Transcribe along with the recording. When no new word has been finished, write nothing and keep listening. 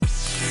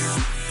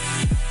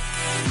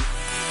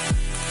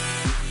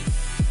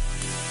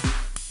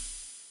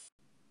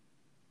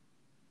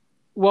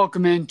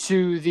Welcome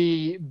into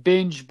the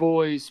Binge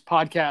Boys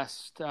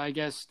podcast. I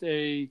guess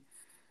a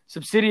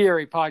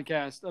subsidiary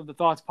podcast of the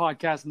Thoughts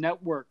Podcast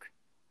Network.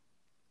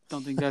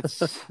 Don't think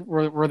that's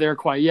we're there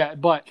quite yet,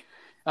 but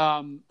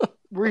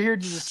we're here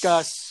to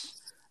discuss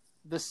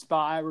The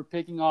Spy. We're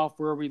picking off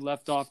where we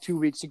left off 2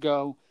 weeks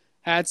ago.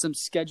 Had some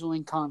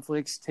scheduling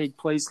conflicts take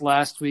place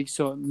last week,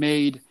 so it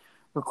made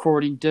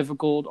recording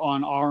difficult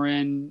on our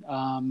end.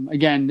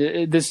 Again,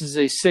 this is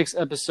a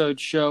 6-episode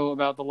show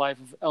about the life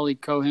of Eli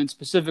Cohen,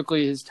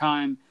 specifically his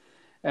time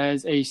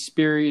as a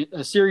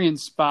Syrian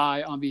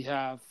spy on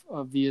behalf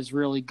of the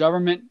Israeli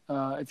government.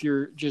 If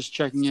you're just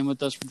checking in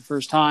with us for the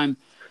first time,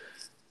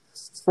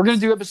 we're going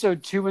to do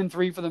episode 2 and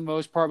 3 for the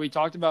most part. We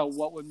talked about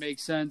what would make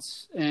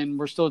sense, and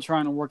we're still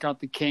trying to work out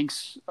the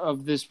kinks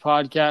of this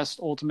podcast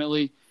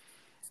ultimately.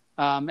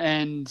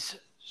 And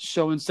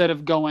so instead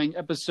of going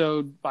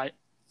episode by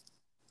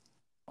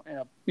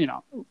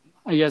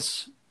I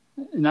guess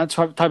in that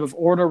type of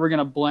order, we're going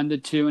to blend the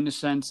two in a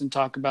sense and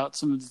talk about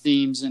some of the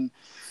themes and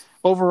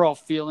overall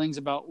feelings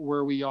about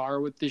where we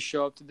are with this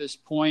show up to this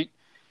point.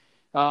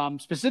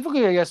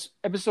 Specifically, I guess,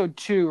 episode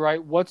 2,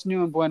 right? What's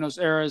new in Buenos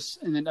Aires?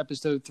 And then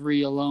episode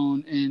 3,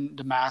 Alone in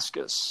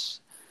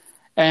Damascus.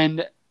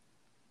 And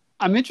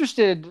I'm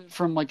interested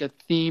from like a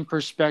theme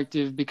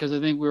perspective because I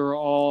think we were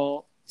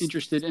all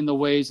interested in the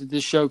ways that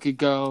this show could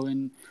go,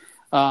 and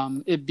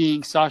it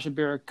being Sacha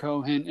Baron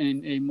Cohen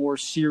in a more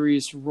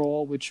serious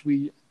role, which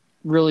we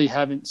really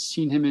haven't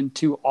seen him in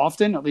too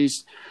often, at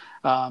least,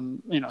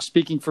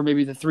 speaking for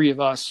maybe the three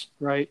of us,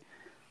 right?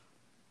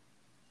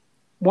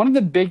 One of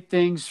the big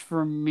things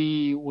for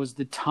me was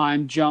the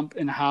time jump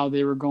and how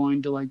they were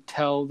going to like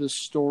tell the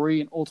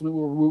story and ultimately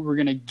what we're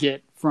going to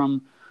get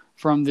from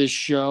this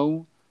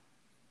show.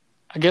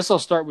 I guess I'll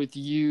start with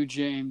you,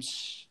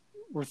 James.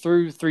 We're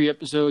through 3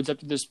 episodes up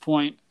to this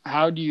point.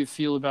 How do you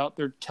feel about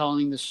their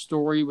telling the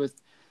story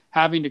with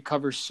having to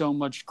cover so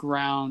much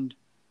ground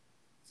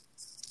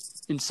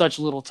in such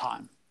little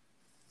time?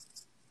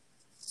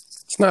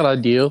 It's not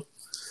ideal.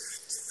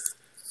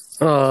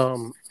 I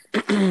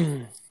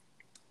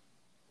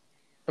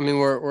mean,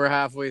 we're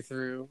halfway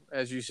through,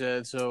 as you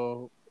said,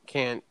 so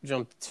can't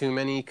jump to too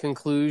many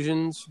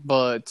conclusions,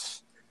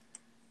 but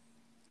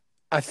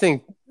I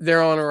think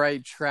they're on the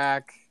right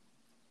track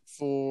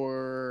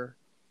for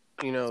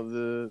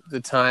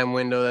the time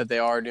window that they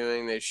are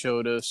doing. They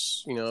showed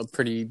us, a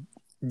pretty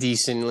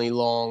decently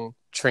long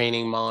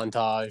training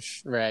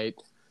montage, right?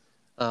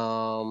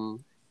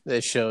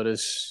 They showed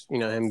us,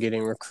 him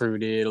getting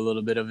recruited, a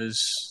little bit of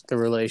the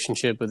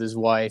relationship with his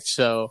wife.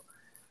 So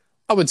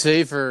I would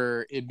say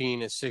for it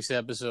being a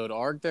 6-episode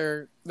arc,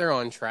 they're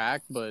on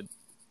track, but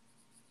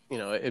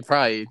it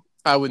probably,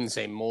 I wouldn't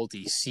say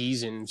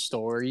multi-season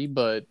story,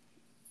 but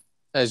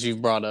as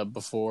you've brought up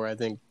before, I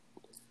think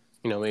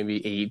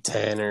maybe 8,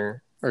 10,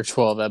 or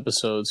 12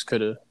 episodes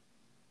could have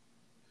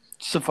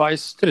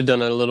sufficed. Could have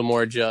done it a little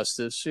more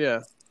justice,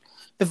 yeah.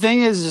 The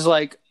thing is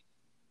like,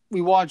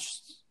 we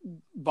watched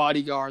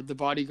The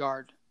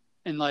Bodyguard,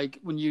 and like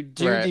when you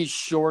do these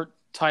short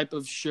type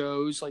of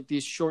shows, like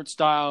these short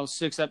style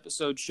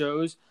 6-episode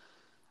shows,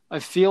 I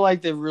feel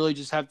like they really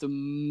just have to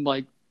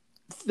like,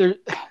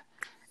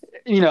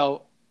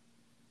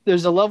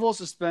 there's a level of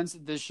suspense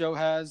that this show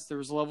has. There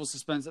was a level of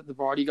suspense that The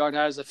Bodyguard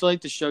has. I feel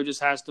like the show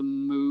just has to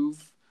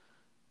move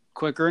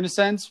quicker in a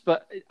sense.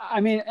 But, I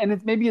mean,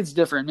 and maybe it's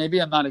different. Maybe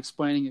I'm not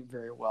explaining it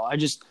very well. I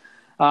just...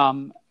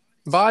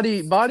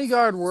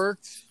 Bodyguard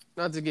worked,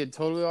 not to get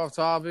totally off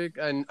topic.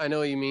 I know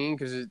what you mean,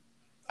 because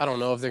I don't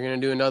know if they're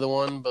going to do another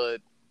one, but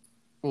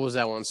what was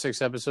that one,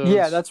 6 episodes?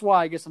 Yeah, that's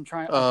why I guess I'm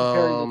comparing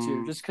the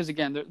two. Just because,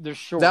 again, they're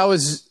short.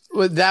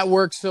 That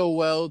worked so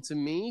well to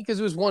me, because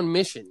it was one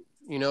mission.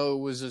 It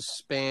was a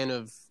span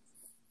of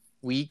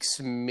weeks,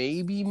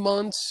 maybe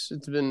months.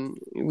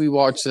 We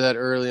watched that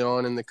early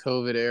on in the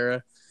COVID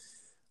era.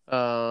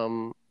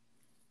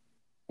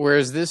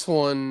 Whereas this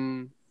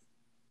one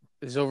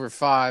is over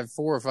 4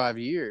 or 5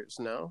 years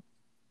now.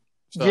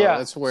 So yeah,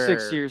 that's where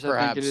 6 years,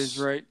 I think it is,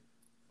 right?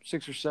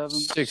 6 or 7.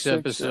 6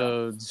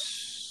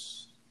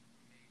 episodes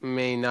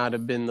may not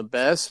have been the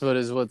best, but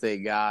is what they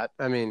got.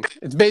 I mean,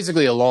 it's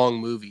basically a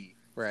long movie,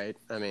 right?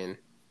 I mean...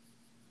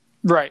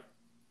 Right.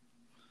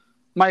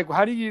 Mike,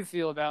 how do you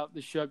feel about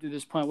the show up to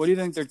this point? What do you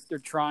think they're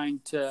trying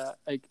to,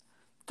 like,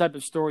 the type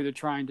of story they're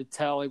trying to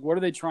tell? Like, what are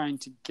they trying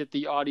to get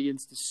the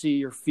audience to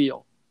see or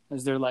feel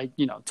as they're, like,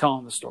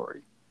 telling the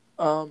story?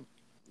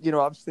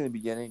 Obviously in the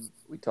beginning,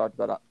 we talked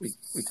about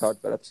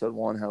episode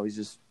 1, how he's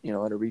just,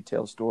 at a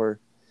retail store,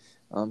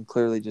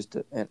 clearly just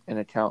an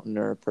accountant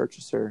or a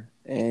purchaser.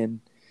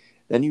 And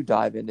then you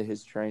dive into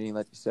his training,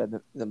 like you said,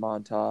 the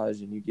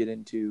montage, and you get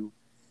into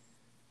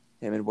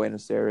him in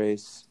Buenos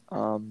Aires.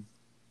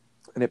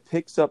 And it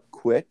picks up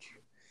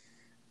quick.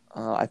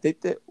 I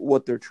think that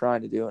what they're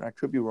trying to do, and I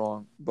could be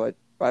wrong, but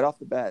right off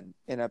the bat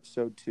in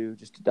episode 2,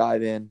 just to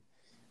dive in,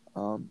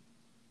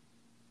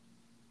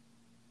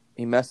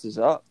 he messes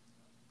up.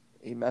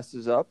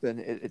 And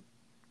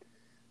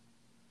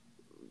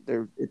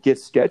it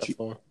gets sketchy.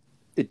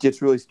 It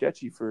gets really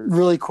sketchy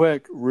really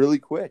quick. Really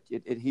quick.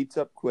 It heats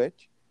up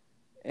quick,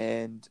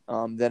 and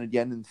then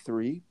again in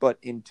 3. But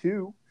in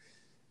 2,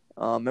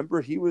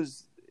 remember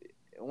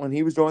when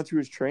he was going through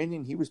his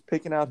training, he was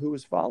picking out who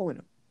was following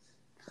him.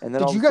 And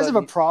then did you guys have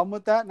a problem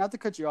with that? Not to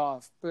cut you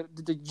off, but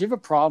did you have a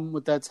problem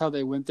with that's how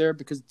they went there?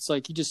 Because it's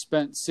like he just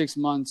spent 6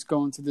 months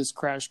going through this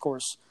crash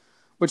course,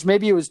 which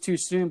maybe it was too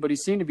soon, but he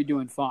seemed to be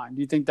doing fine.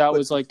 Do you think that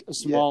was like a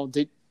small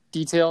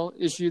detail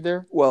issue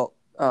there? Well,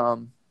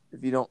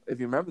 if you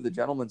remember, the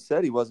gentleman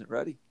said he wasn't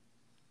ready.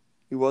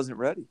 He wasn't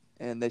ready,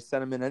 and they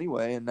sent him in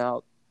anyway. And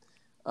now,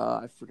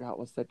 I forgot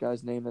what's that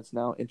guy's name that's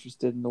now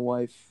interested in the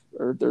wife,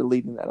 or they're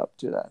leading that up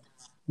to that.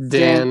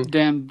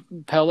 Dan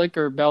Pellick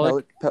or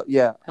Bellick?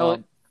 Yeah.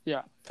 Pellick,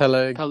 yeah.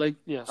 Peleg.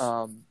 Yes.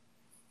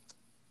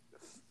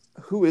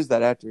 Who is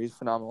that actor? He's a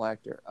phenomenal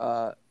actor.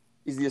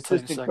 He's the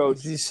assistant coach.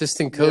 He's the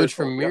assistant coach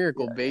from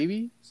Miracle, yeah.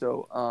 baby.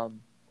 So,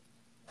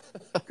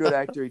 good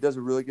actor. He does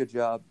a really good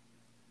job.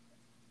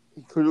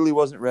 He clearly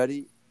wasn't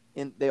ready.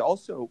 And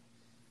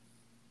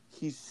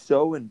he's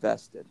so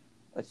invested.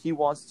 Like, he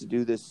wants to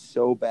do this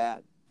so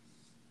bad.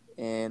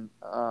 And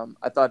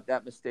I thought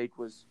that mistake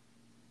was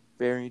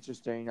very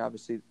interesting.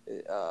 Obviously,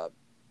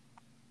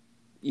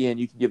 Ian,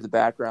 you can give the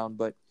background,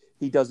 but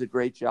he does a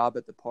great job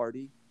at the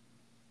party.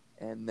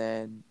 And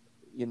then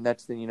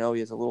next thing you know,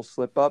 he has a little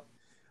slip up.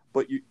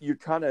 But you're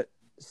kind of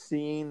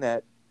seeing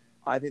that.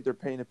 I think they're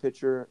painting a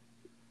picture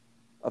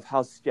of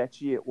how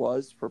sketchy it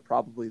was for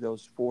probably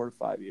those 4 to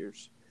 5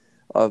 years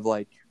of,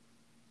 like,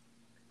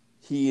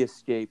 he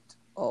escaped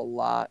a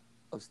lot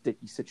of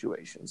sticky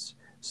situations.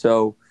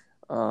 So,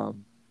 there's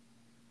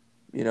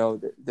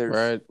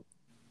right.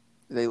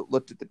 They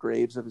looked at the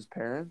graves of his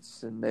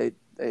parents, and they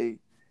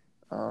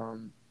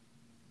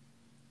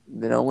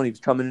when he was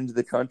coming into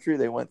the country,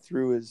 they went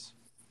through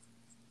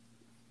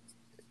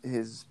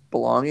his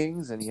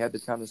belongings, and he had to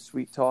kind of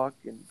sweet talk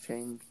and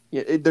change.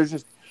 Yeah, there's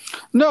just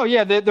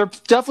they're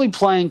definitely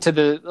playing to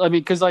the. I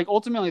mean, because like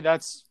ultimately,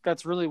 that's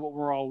really what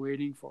we're all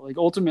waiting for. Like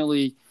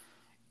ultimately,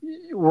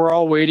 we're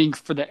all waiting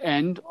for the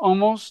end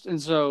almost,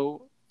 and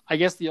so I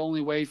guess the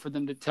only way for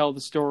them to tell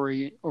the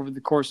story over the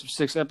course of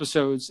 6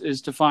 episodes is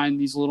to find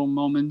these little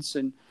moments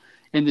in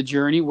the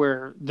journey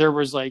where there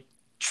was like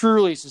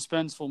truly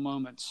suspenseful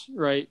moments,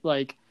 right?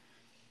 Like,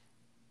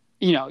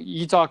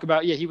 you talk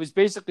about, he was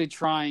basically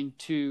trying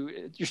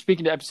to, you're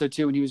speaking to episode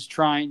 2, and he was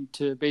trying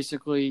to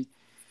basically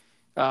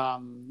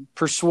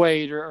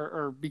persuade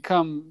or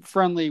become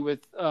friendly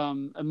with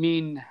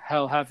Amin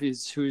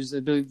Al-Hafiz, who's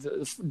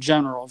the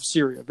general of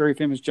Syria, very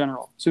famous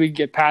general. So he could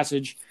get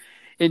passage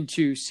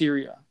into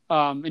Syria.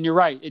 And you're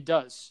right, it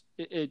does.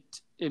 It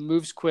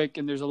moves quick,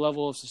 and there's a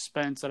level of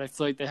suspense that I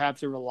feel like they have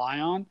to rely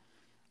on.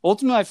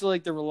 Ultimately, I feel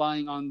like they're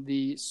relying on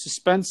the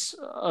suspense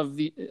of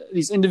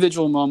these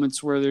individual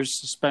moments where there's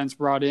suspense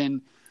brought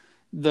in,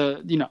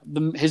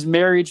 his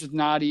marriage with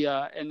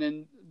Nadia, and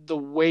then the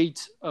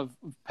weight of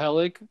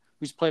Peleg,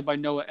 who's played by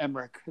Noah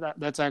Emmerich.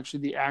 That's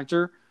actually the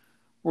actor,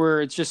 where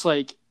it's just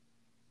like,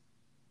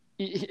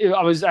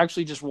 I was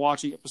actually just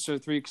watching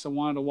episode 3 because I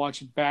wanted to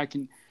watch it back,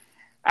 and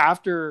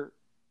after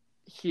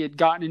he had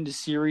gotten into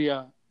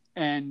Syria,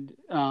 and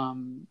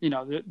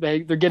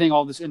they're getting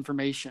all this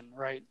information,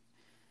 right?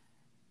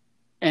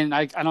 And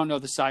I don't know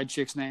the side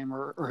chick's name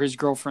or his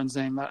girlfriend's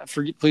name.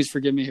 Please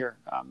forgive me here.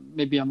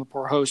 Maybe I'm a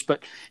poor host,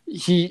 but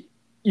you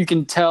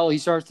can tell he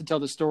starts to tell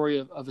the story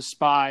of a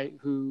spy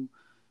who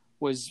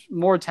was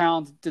more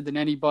talented than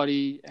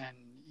anybody, and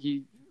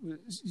he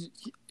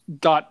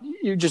got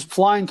just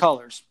flying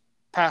colors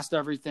past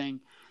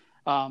everything.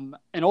 And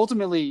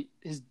ultimately,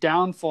 his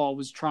downfall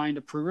was trying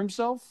to prove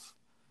himself.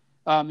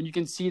 And you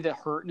can see the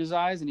hurt in his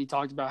eyes, and he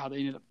talked about how they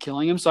ended up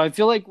killing him. So I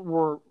feel like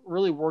we're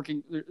really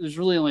working. There's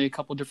really only a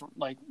couple different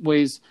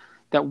ways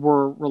that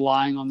we're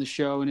relying on the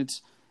show, and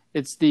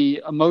it's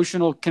the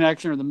emotional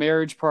connection or the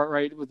marriage part,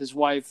 right, with his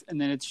wife,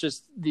 and then it's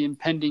just the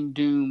impending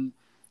doom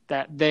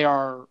that they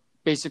are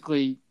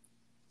basically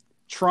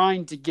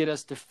trying to get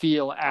us to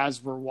feel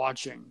as we're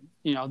watching,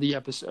 the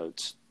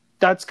episodes.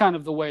 That's kind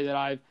of the way that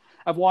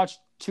I've watched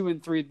 2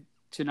 and 3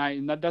 tonight,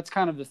 and that's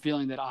kind of the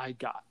feeling that I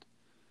got.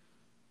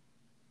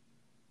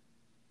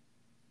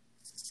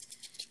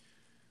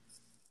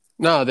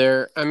 No,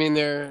 they're not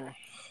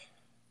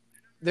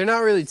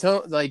really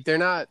they're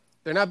not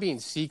being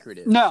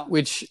secretive. No,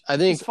 which I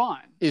think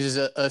fine. Is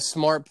a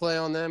smart play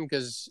on them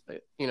because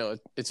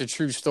it's a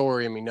true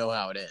story and we know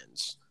how it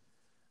ends.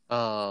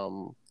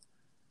 But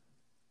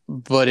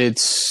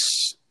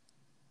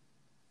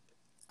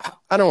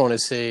I don't want to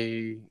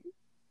say.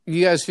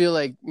 You guys feel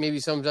like maybe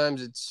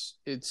sometimes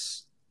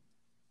it's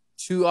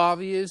too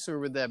obvious, or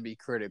would that be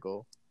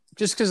critical?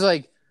 Just because,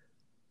 I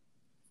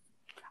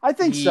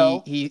think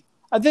so.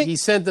 I think he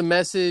sent the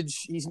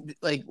message. He's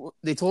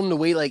they told him to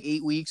wait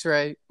 8 weeks,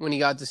 right, when he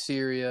got to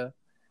Syria,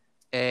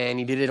 and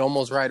he did it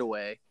almost right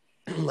away,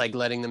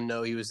 letting them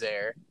know he was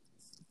there.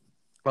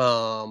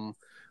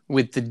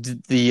 With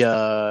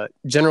the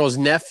general's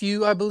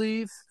nephew, I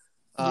believe.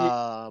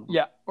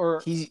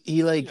 He's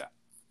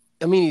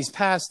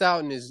passed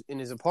out in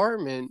his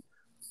apartment,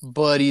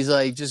 but he's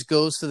just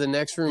goes to the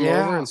next room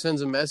over and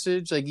sends a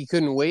message. He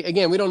couldn't wait.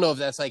 Again, we don't know if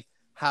that's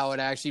how it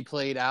actually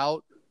played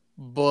out.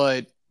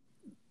 but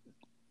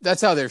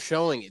that's how they're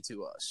showing it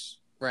to us,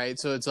 right?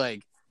 So it's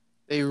like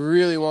they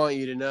really want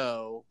you to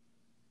know.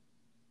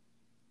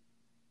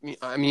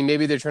 I mean,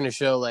 maybe they're trying to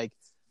show like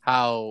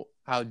how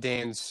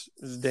Dan's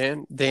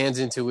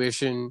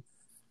intuition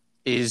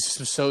is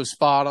so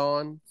spot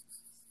on.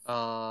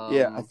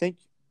 Yeah, I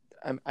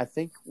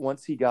think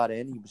once he got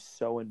in, he was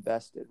so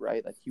invested,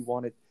 right? Like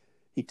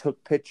he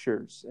took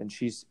pictures,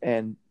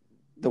 and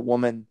the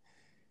woman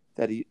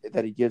that he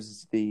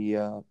gives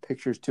the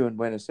pictures to in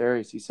Buenos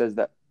Aires, he says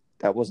that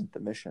wasn't the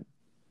mission.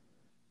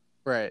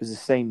 Right. It was the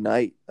same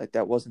night. Like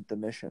that wasn't the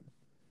mission.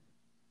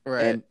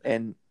 Right.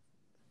 And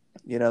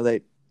you know,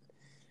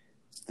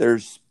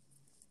 there's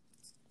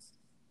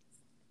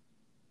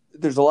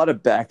a lot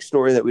of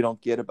backstory that we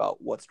don't get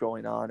about what's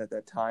going on at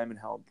that time and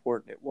how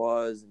important it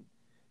was.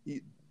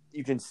 And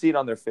you can see it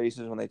on their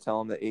faces when they tell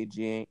them that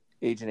Agent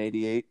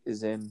 88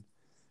 is in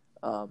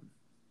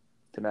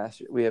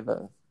Damascus. We have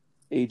a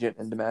agent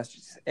in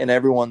Damascus, and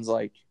everyone's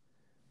like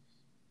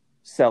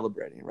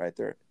celebrating, right?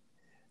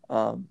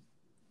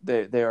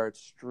 They are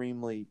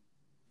extremely.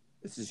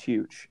 This is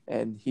huge,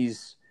 and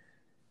he's.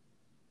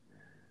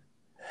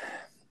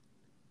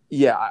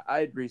 Yeah,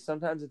 I agree.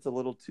 Sometimes it's a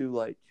little too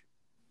like,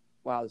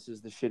 wow, this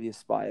is the shittiest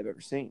spy I've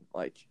ever seen.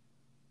 Like,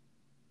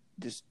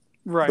 just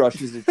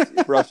brushes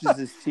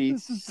his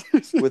teeth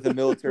with a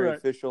military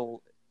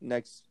official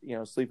next,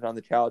 sleeping on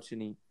the couch,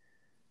 and he,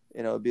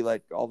 it'd be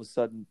like all of a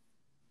sudden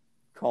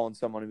calling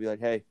someone and be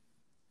like, hey,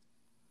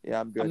 yeah,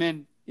 I'm good. I'm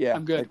in. Yeah,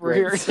 I'm good. like, We're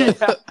here. So,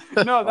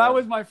 yeah. No, that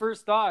was my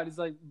first thought. It's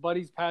like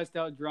Buddy's passed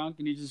out drunk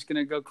and he's just going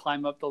to go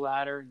climb up the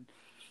ladder and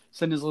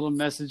send his little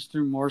message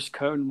through Morse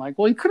code. And I'm like,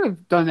 well, he could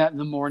have done that in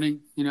the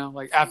morning,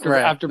 like after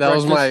that breakfast.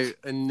 was my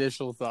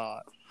initial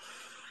thought.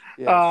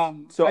 Yeah.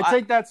 So I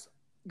think that's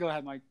 – go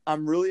ahead, Mike.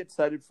 I'm really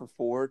excited for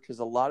 4 because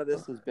a lot of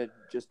this has been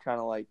just kind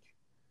of like,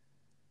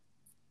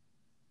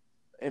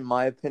 in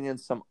my opinion,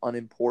 some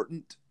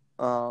unimportant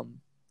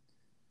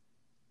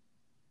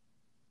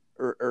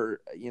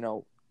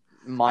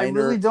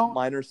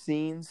minor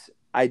scenes.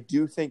 I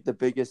do think the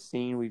biggest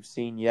scene we've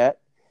seen yet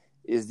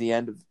is the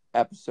end of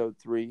episode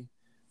 3,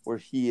 where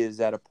he is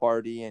at a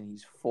party and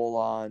he's full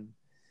on.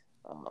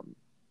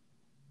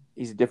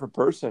 He's a different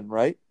person,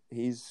 right?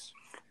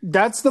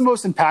 That's the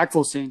most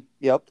impactful scene.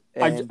 Yep.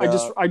 And,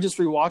 I just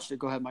rewatched it.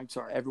 Go ahead, Mike.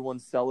 Sorry.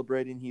 Everyone's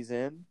celebrating. He's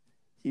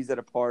at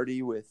a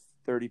party with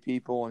 30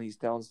 people and he's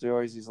telling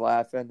stories. He's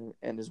laughing,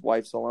 and his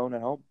wife's alone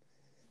at home.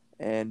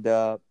 And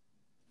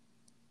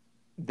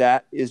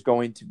that is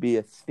going to be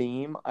a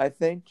theme, I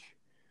think,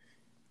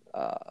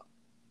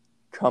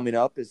 coming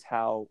up, is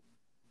how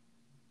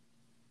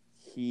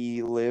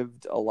he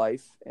lived a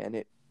life, and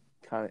he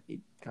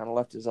kind of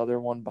left his other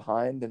one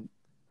behind, and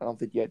I don't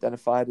think he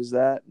identified as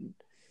that. And,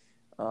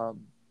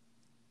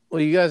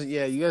 well, you guys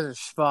are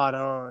spot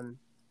on.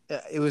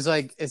 It was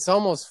like, it's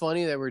almost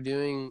funny that we're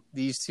doing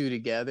these two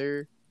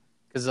together,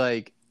 because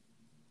like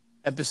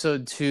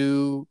episode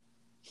 2,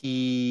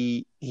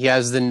 he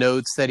has the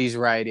notes that he's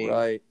writing,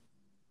 right?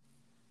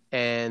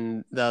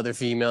 And the other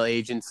female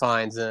agent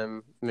finds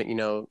them,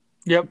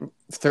 Yep.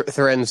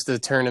 Threatens to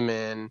turn him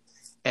in.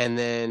 And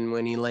then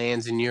when he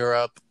lands in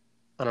Europe,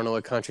 I don't know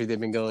what country they've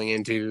been going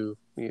into,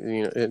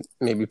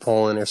 maybe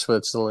Poland or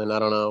Switzerland, I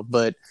don't know.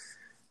 But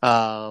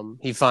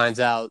he finds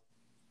out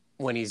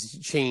when he's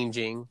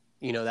changing,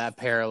 that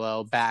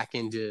parallel back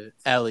into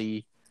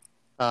Ellie,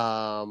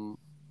 that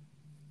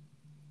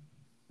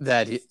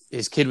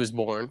his kid was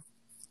born,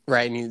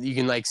 right? And you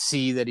can like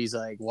see that he's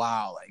like,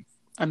 wow, like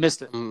I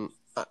missed it.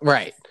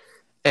 Right.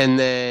 And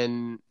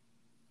then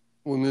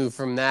we move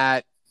from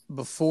that.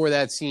 Before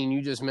that scene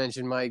you just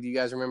mentioned, Mike, do you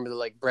guys remember the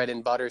like bread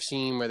and butter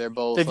scene where they're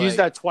both They've used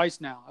that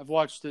twice now. I've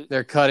watched it.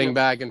 They're cutting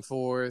back and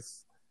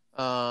forth.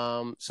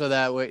 So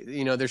that way,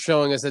 they're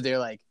showing us that they're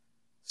like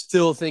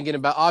still thinking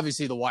about,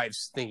 obviously the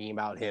wife's thinking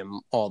about him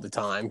all the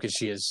time because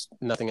she has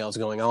nothing else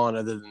going on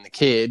other than the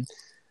kid.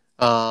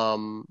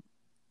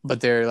 But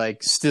they're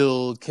like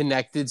still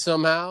connected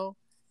somehow.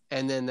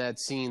 And then that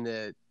scene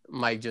that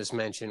Mike just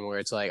mentioned where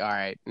it's like, all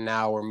right,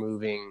 now we're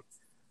moving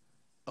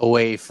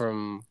away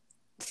from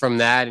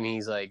that, and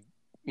he's like,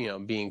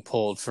 being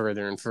pulled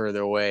further and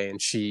further away,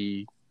 and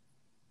she's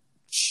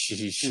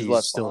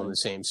still in the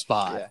same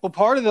spot. Yeah. Well,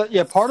 part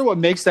of what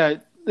makes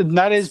that, and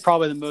that is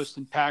probably the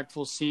most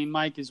impactful scene,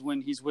 Mike, is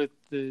when he's with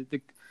the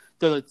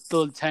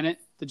lieutenant,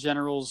 the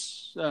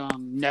general's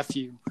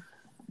nephew,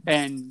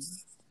 and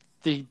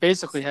he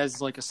basically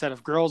has like a set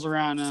of girls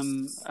around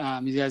him.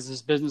 He has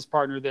his business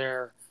partner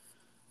there,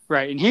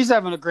 right? And he's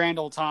having a grand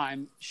old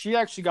time. She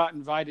actually got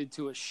invited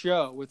to a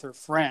show with her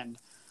friend.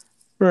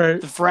 Right.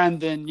 The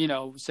friend then,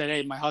 said,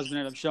 hey, my husband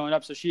ended up showing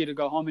up, so she had to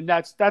go home. And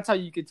that's how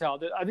you could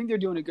tell. I think they're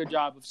doing a good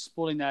job of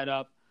splitting that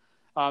up.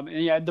 And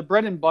yeah, the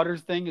bread and butter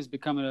thing is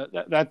becoming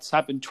that's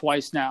happened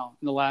twice now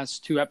in the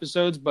last 2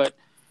 episodes. But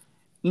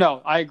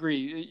no, I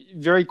agree.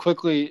 Very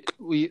quickly,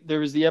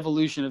 there was the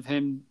evolution of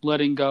him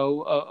letting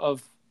go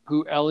of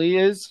who Ellie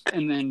is.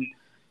 And then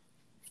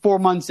 4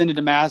 months into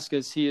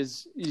Damascus,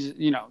 he's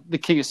the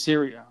king of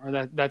Syria,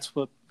 or that's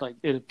what like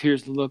it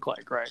appears to look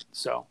like. Right.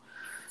 So,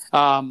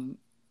 Definitely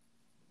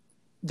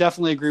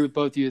agree with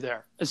both of you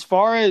there. As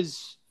far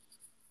as,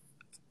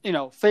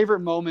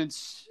 favorite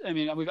moments, I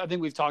mean, I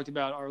think we've talked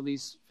about our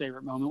least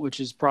favorite moment, which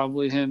is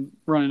probably him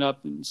running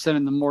up and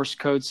sending the Morse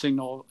code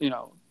signal,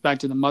 back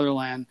to the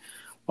motherland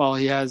while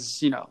he has,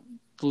 the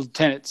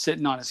lieutenant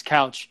sitting on his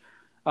couch.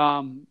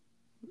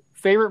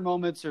 Favorite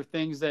moments are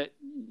things that,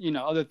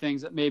 other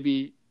things that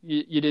maybe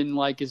you didn't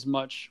like as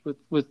much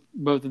with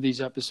both of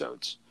these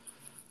episodes.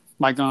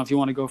 Mike, I don't know if you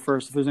want to go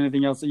first, if there's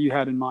anything else that you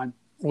had in mind.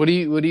 What do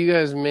you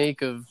guys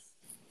make of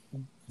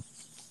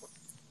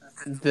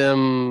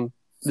them,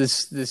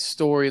 this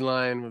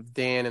storyline with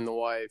Dan and the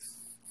wife?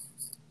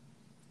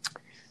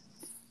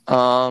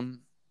 I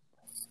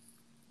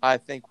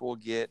think we'll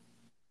get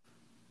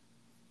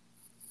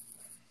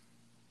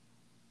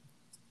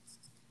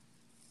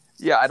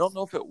I don't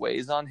know if it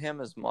weighs on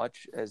him as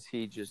much as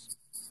he just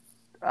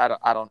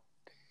I don't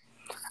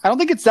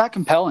think it's that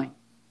compelling.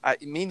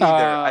 Me neither.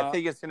 I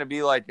think it's going to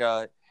be like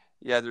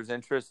there's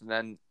interest, and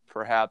then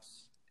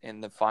perhaps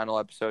in the final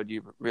episode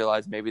you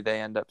realize maybe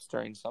they end up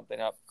stirring something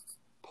up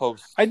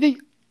post. I think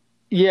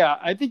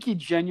he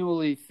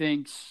genuinely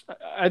thinks.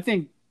 I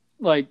think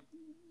like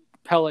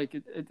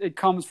Pellick, it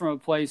comes from a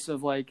place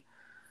of like,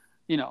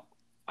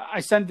 I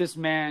sent this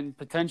man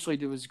potentially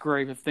to his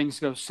grave if things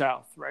go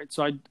south, right?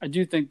 So I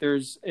do think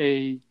there's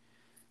a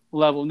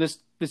level, and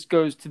this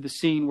goes to the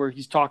scene where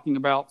he's talking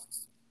about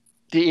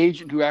the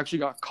agent who actually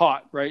got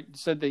caught, right?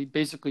 Said they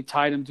basically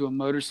tied him to a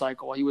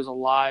motorcycle while he was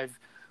alive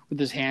with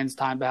his hands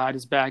tied behind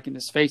his back and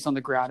his face on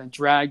the ground and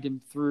dragged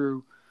him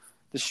through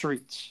the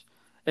streets.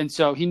 And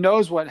so he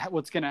knows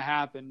what's going to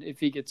happen if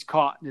he gets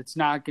caught, and it's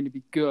not going to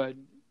be good.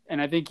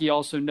 And I think he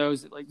also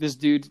knows that like this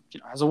dude,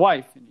 has a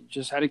wife and he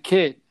just had a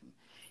kid.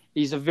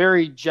 He's a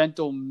very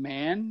gentle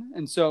man.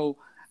 And so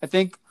I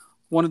think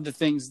one of the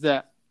things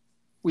that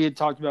we had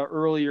talked about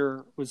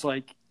earlier was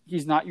like,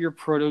 he's not your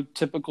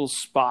prototypical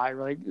spy,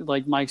 right?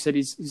 Like Mike said,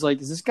 he's like,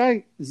 does this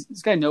guy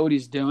know what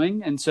he's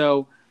doing? And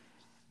so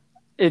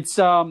it's,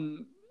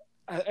 and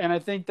I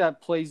think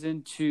that plays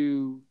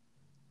into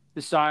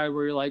the side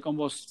where you like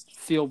almost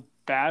feel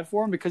bad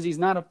for him because he's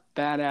not a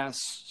badass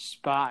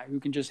spy who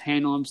can just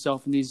handle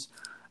himself in these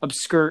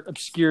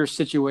obscure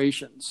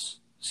situations.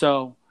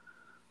 So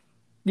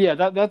yeah,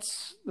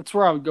 that's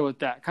where I would go with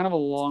that. Kind of a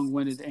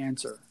long-winded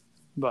answer,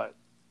 but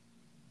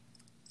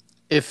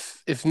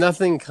if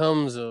nothing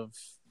comes of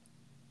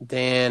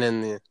Dan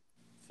and the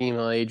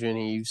female agent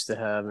he used to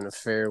have an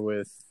affair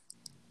with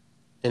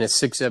in a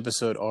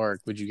 6-episode arc,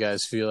 would you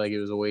guys feel like it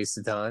was a waste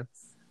of time?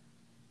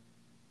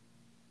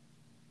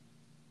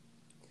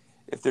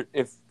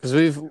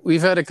 Because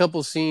we've had a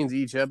couple scenes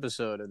each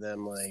episode of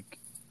them, like,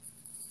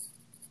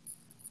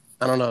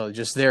 I don't know,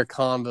 just their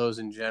combos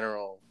in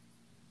general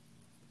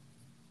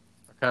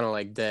are kind of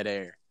like dead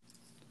air.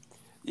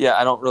 Yeah,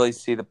 I don't really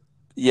see that.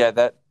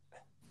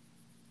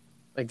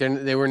 Like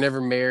they were never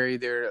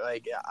married. They're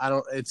like,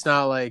 it's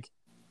not like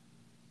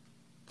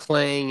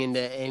playing into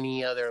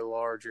any other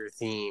larger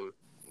theme.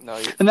 No,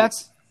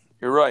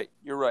 you're right.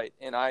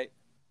 And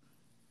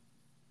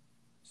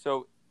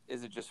so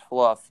is it just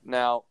fluff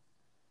now?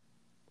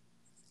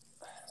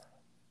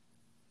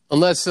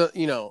 Unless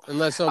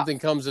something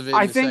comes of it.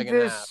 I think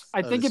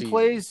it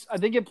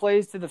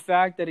plays to the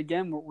fact that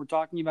again we're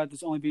talking about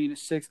this only being a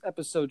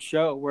 6-episode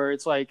show, where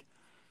it's like,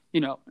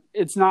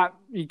 it's not,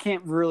 you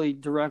can't really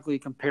directly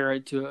compare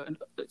it to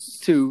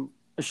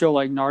a show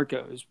like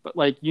Narcos, but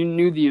like you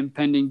knew the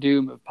impending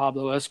doom of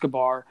Pablo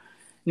Escobar.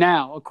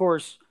 Now, of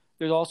course,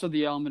 there's also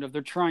the element of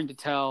they're trying to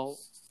tell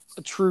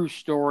a true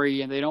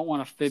story and they don't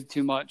want to fib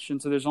too much,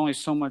 and so there's only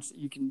so much that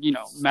you can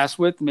mess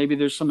with. Maybe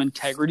there's some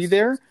integrity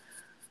there,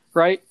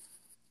 right?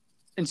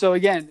 And so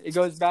again, it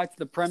goes back to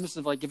the premise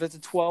of like, if it's a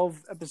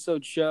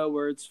 12-episode show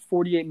where it's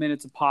 48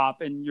 minutes a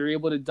pop and you're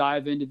able to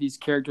dive into these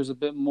characters a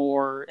bit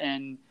more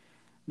and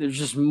there's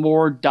just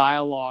more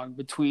dialogue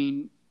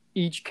between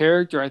each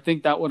character, I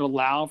think that would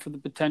allow for the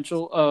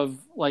potential of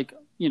like,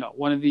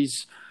 one of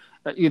these,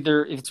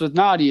 either if it's with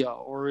Nadia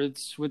or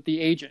it's with the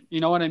agent,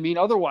 you know what I mean?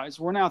 Otherwise,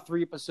 we're now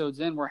 3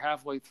 episodes in, we're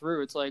halfway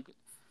through. It's like,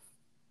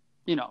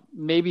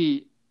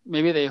 maybe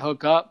they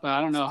hook up, but I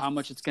don't know how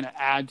much it's going to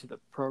add to the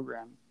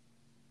program.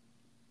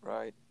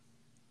 Right.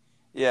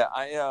 Yeah,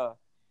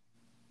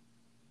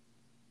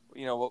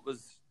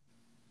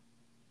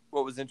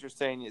 what was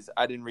interesting is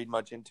I didn't read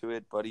much into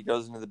it, but he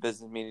goes into the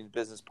business meeting,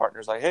 business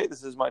partner's like, hey,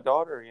 this is my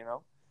daughter, you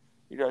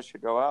guys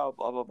should go out,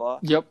 blah, blah, blah.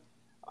 Yep.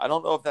 I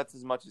don't know if that's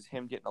as much as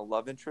him getting a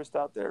love interest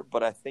out there,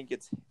 but I think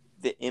it's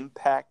the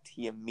impact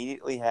he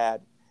immediately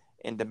had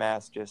in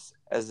Damascus,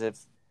 as if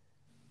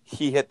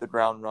he hit the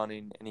ground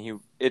running and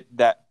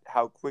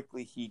how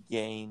quickly he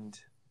gained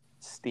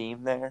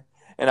steam there.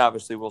 And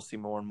obviously we'll see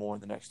more and more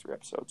in the next 3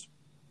 episodes.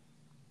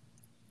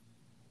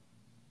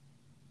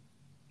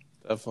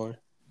 Definitely.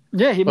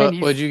 Yeah,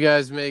 what'd you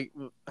guys make?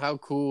 How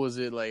cool was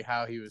it? Like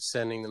how he was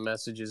sending the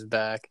messages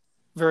back.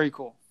 Very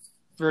cool,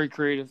 very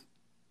creative.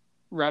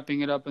 Wrapping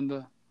it up in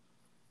the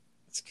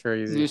it's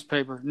crazy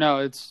newspaper. No,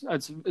 it's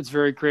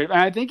very creative, and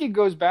I think it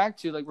goes back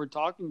to like we're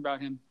talking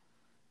about him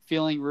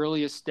feeling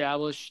really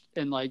established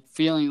and like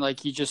feeling like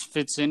he just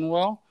fits in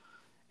well.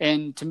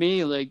 And to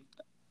me, like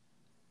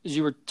as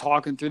you were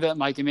talking through that,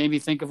 Mike, it made me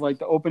think of like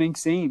the opening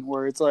scene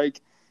where it's like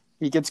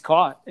he gets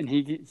caught and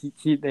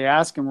they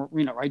ask him,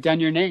 write down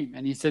your name,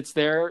 and he sits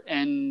there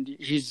and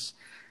he's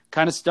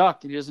kind of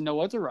stuck and he doesn't know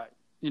what to write.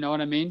 You know what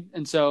I mean?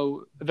 And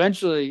so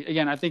eventually,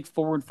 again, I think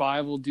 4 and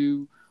 5 will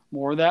do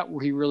more of that,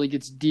 where he really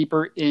gets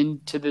deeper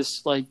into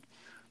this like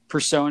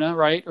persona,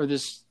 right? Or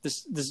this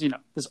this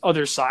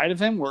other side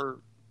of him where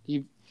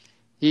he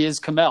is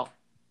Kamel.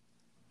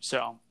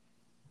 So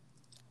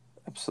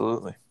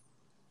Absolutely.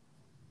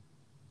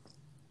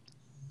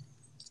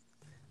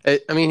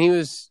 I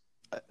mean,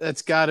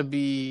 that's got to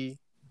be,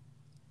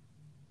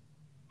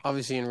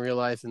 obviously in real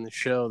life in the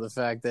show, the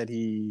fact that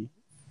he,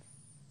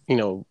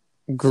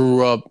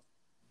 grew up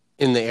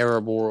in the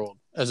Arab world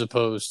as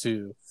opposed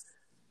to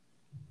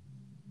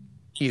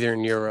either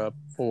in Europe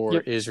or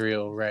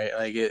Israel, right?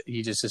 Like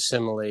he just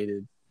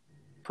assimilated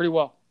pretty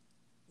well.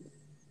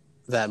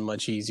 That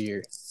much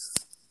easier.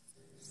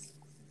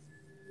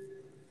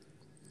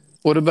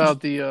 What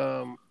about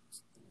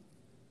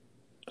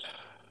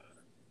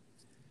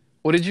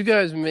what did you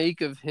guys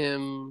make of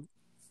him?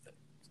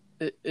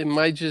 It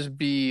might just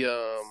be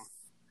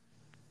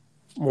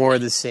more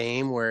of the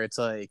same, where it's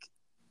like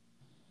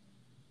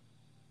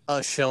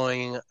us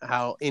showing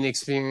how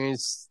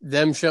inexperienced,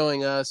 them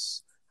showing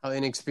us how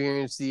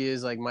inexperienced he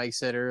is, like Mike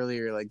said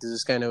earlier, like, does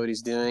this guy know what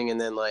he's doing? And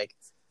then, like,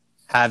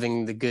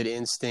 having the good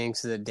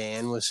instincts that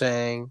Dan was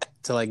saying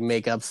to, like,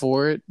 make up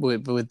for it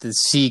with the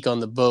Zeke on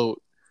the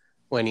boat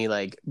when he,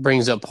 like,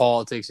 brings up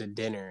politics at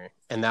dinner.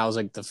 And that was,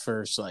 like, the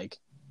first, like,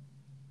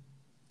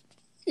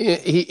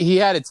 he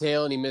had a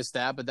tail and he missed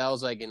that, but that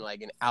was, like, an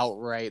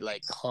outright,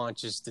 like,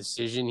 conscious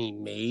decision he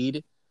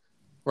made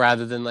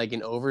rather than, like,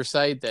 an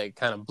oversight that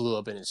kind of blew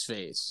up in his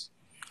face.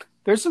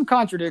 There's some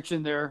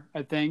contradiction there,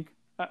 I think.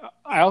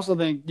 I also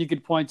think you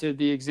could point to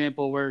the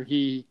example where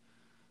he,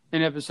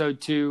 in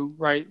episode 2,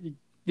 right,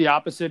 the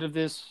opposite of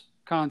this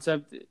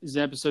concept is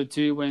episode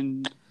 2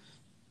 when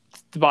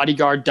the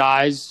bodyguard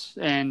dies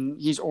and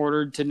he's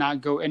ordered to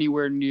not go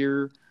anywhere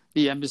near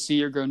the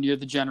embassy or go near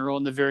the general.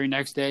 And the very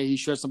next day he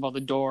shuts up on the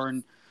door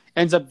and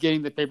ends up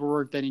getting the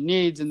paperwork that he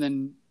needs. And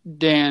then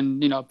Dan,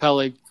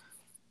 Peleg,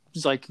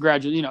 is like,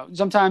 congratulations.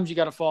 Sometimes you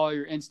got to follow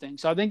your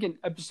instincts. So I think in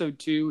episode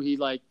 2, he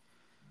like,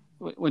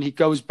 when he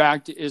goes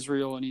back to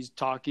Israel and he's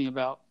talking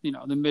about,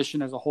 the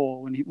mission as a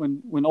whole,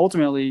 when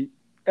ultimately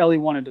Ellie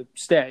wanted to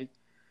stay,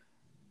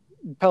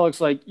 Peleg's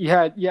like, you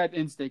had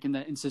instinct and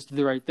that insist to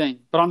do the right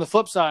thing. But on the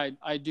flip side,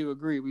 I do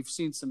agree. We've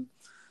seen some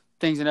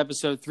things in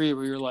episode 3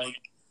 where you're like,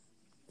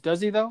 does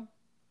he though?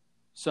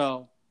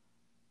 So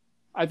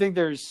I think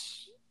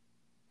there's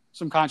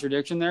some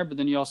contradiction there, but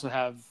then you also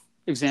have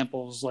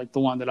examples like the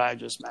one that I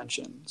just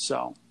mentioned.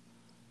 So.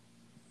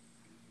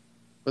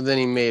 But then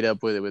he made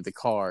up with it with the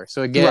car.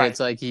 So again, right.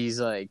 It's like he's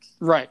like...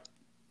 Right.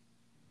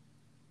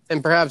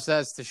 And perhaps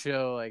that's to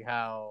show like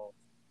how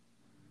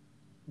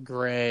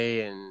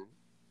gray and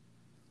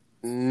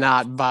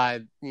not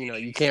by,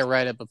 you can't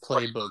write up a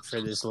playbook for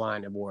this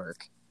line of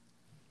work.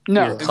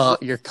 No.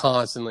 You're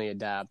constantly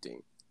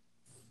adapting.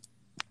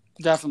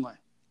 Definitely.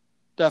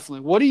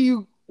 What are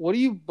you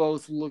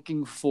both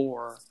looking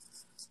for?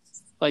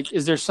 Like,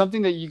 is there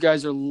something that you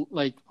guys are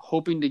like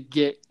hoping to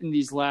get in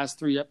these last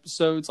 3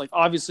 episodes? Like,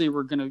 obviously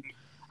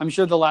I'm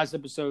sure the last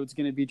episode is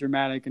going to be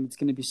dramatic and it's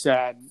going to be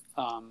sad.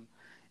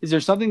 Is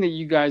there something that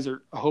you guys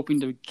are hoping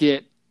to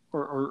get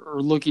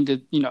or looking to,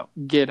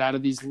 get out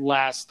of these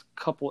last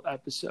couple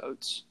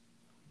episodes?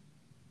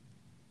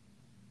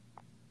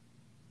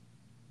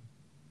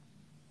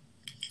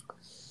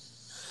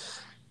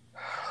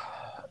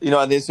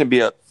 I think it's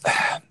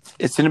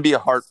going to be a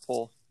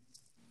heartful.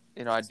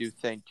 I do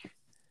think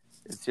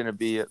it's going to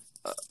be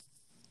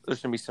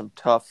there's going to be some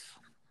tough.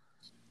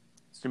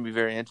 It's going to be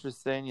very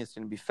interesting. It's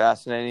going to be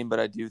fascinating, but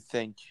I do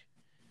think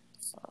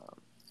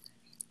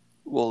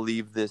we'll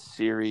leave this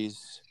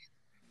series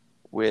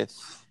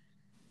with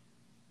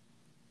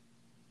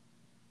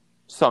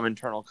some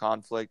internal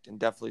conflict and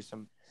definitely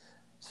some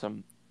a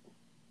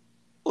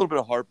little bit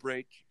of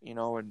heartbreak,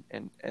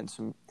 and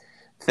some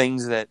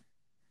things that,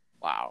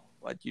 wow,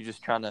 like you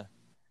just kind of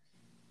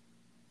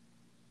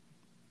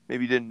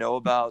maybe didn't know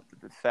about,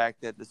 the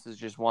fact that this is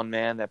just one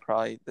man, that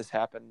probably this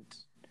happened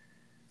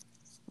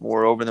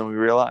more over than we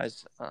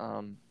realize.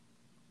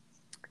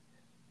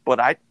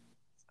 But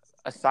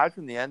aside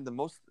from the end, the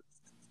most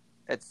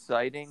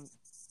exciting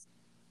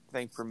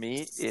thing for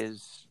me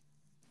is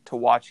to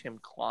watch him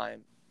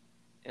climb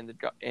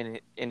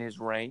in his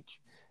rank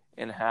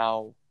and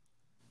how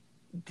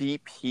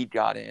deep he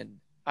got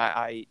in.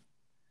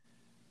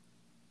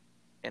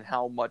 And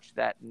how much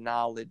that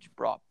knowledge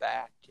brought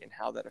back and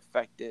how that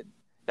affected.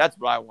 That's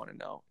what I want to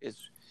know is,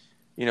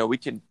 we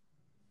can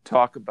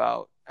talk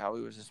about how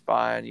he was a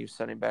spy and he was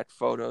sending back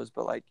photos,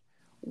 but like,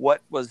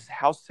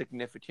 how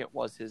significant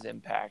was his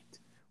impact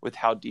with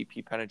how deep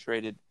he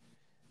penetrated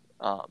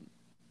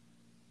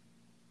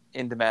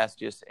in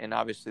Damascus and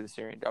obviously the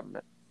Syrian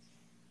government?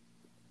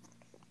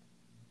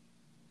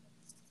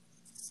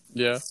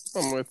 Yeah,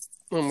 I'm with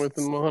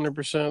him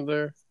 100%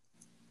 there.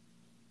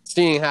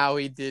 Seeing how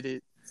he did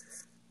it,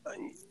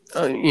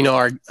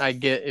 I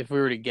get if we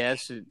were to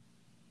guess it,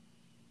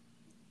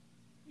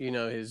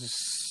 his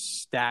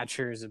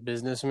stature as a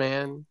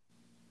businessman,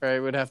 right,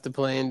 would have to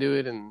play into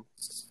it and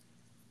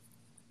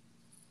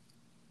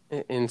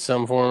in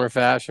some form or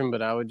fashion,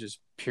 but I would just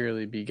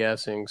purely be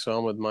guessing. So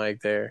I'm with Mike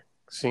there,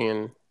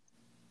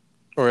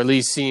 or at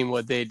least seeing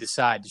what they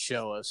decide to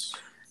show us.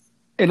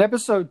 In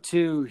episode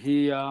 2,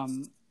 he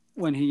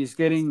when he's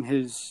getting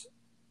his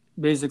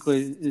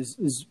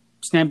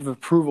stamp of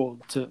approval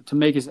to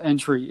make his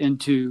entry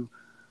into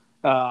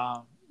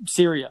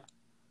Syria,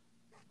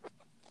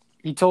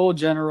 he told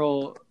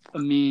General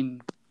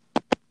Amin,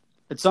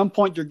 at some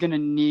point you're going to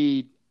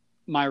need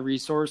my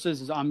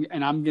resources,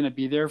 and I'm going to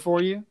be there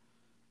for you.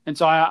 And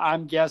so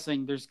I'm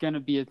guessing there's going to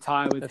be a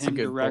tie with That's him a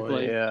good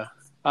directly. Point, yeah.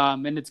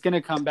 And it's going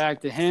to come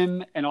back to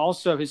him and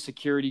also his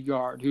security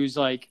guard, he's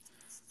the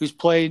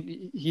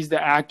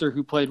actor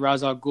who played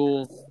Ra's al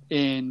Ghul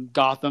in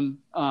Gotham.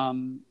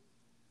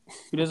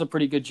 He does a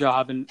pretty good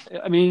job. And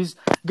I mean, he's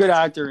a good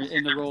actor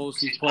in the roles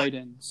he's played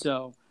in.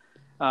 So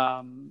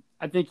I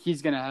think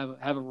he's going to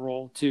have a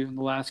role too in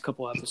the last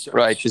couple episodes.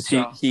 Right. Because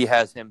he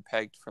has him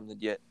pegged from the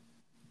get.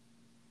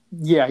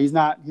 Yeah. He's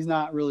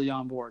not really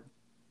on board.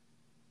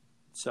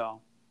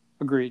 So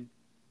agreed.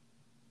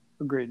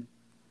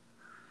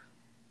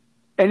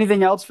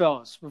 Anything else,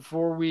 fellas,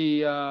 before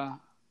we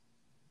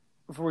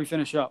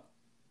finish up?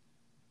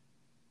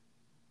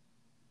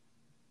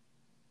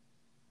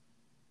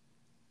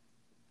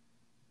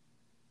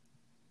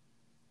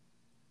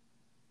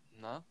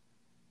 No. I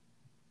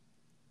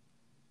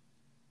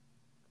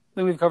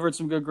think we've covered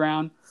some good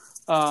ground.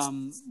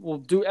 We'll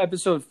do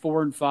episode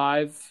 4 and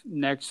 5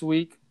 next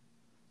week.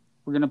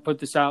 We're going to put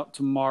this out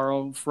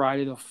tomorrow,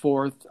 Friday the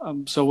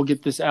 4th. So we'll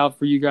get this out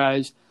for you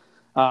guys.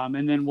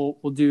 And then we'll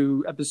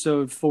do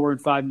episode 4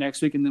 and 5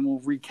 next week, and then we'll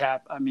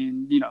recap,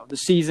 the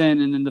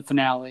season and then the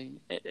finale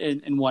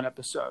in one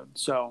episode.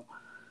 So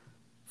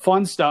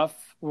fun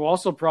stuff. We'll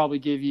also probably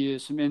give you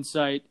some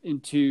insight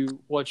into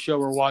what show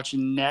we're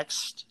watching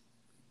next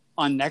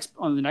on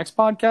the next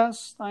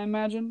podcast, I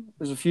imagine.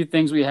 There's a few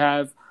things we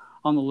have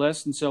on the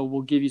list, and so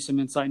we'll give you some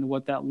insight into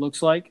what that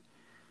looks like.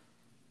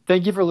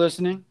 Thank you for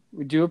listening.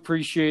 We do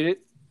appreciate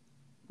it.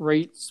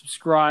 Rate,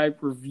 subscribe,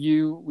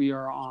 review. We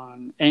are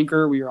on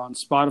Anchor. We are on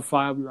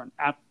Spotify. We are on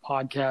Apple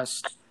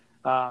Podcasts.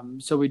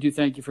 So we do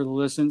thank you for the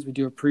listens. We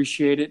do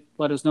appreciate it.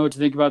 Let us know what you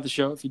think about the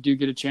show if you do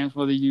get a chance,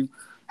 whether you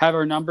have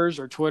our numbers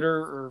or Twitter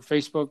or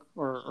Facebook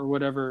or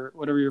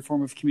whatever your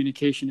form of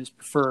communication is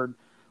preferred.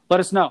 Let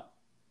us know.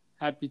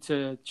 Happy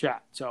to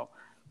chat. So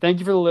thank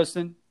you for the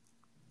listen.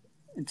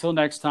 Until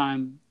next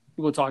time,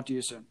 we'll talk to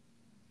you soon.